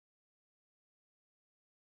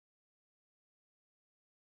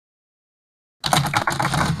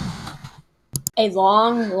A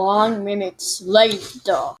long minutes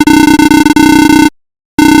later.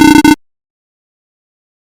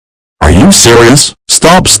 Are you serious?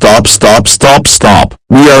 Stop.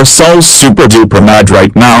 We are so super duper mad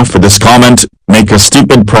right now for this comment. Make a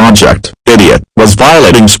stupid project, idiot, was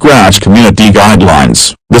violating Scratch community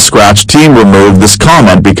guidelines. The Scratch team removed this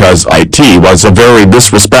comment because it was a very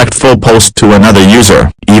disrespectful post to another user.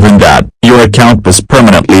 Even that, your account was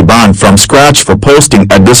permanently banned from Scratch for posting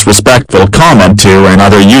a disrespectful comment to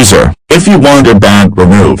another user. If you want your ban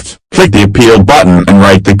removed, click the appeal button and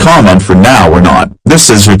write the comment for now or not. This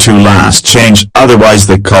is your to last change, otherwise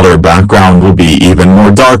the color background will be even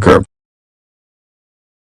more darker.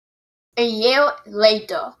 A year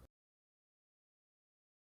later.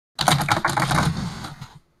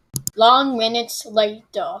 Long minutes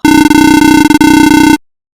later.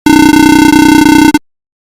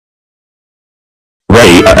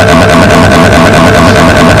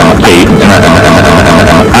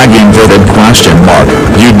 Inverted question mark.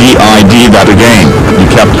 You did that again. You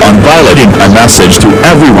kept on violating a message to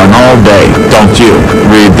everyone all day. Don't you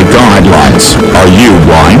read the guidelines? Are you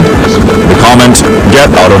blind? The comment,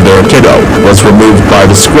 "Get out of there kiddo," was removed by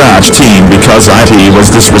the Scratch team because it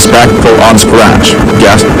was disrespectful on Scratch.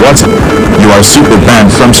 Guess what? You are super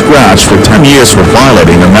banned from Scratch for 10 years for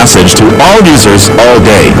violating a message to all users all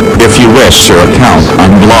day. If you wish your account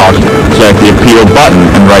unblocked, click the appeal button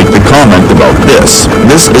and write the comment about this.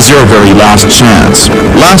 This is your very last chance.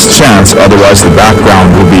 Last chance, otherwise the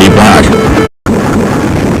background will be black.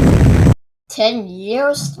 10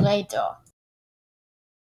 years later.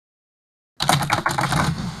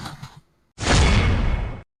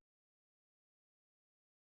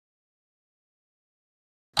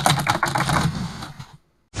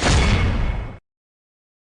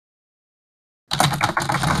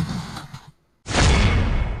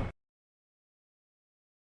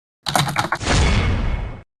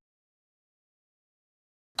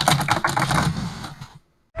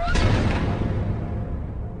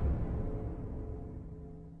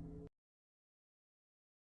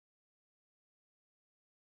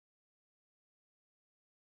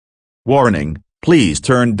 Warning, please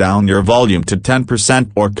turn down your volume to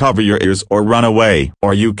 10% or cover your ears or run away.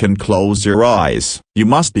 Or you can close your eyes. You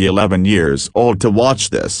must be 11 years old to watch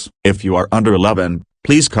this. If you are under 11,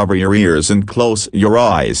 please cover your ears and close your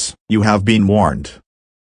eyes. You have been warned.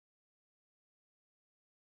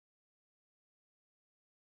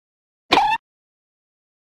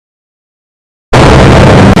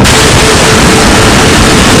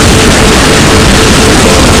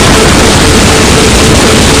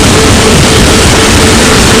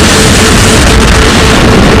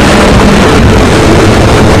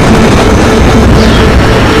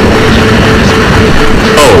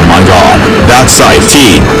 That's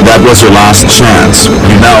IT. That was your last chance.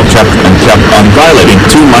 You now kept on violating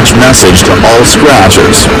too much message to all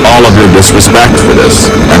Scratchers. All of your disrespect for this,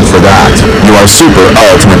 and for that, you are super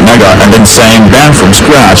ultimate mega and insane banned from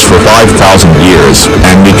Scratch for 5,000 years,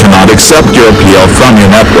 and we cannot accept your appeal from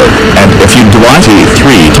your network. And if you do IT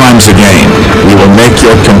 3 times again, we will make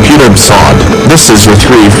your computer sod. This is your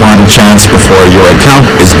 3 final chance before your account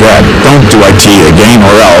is dead. Don't do IT again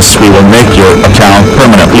or else we will make your account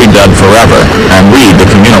permanently dead forever. And read the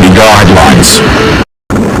community guidelines.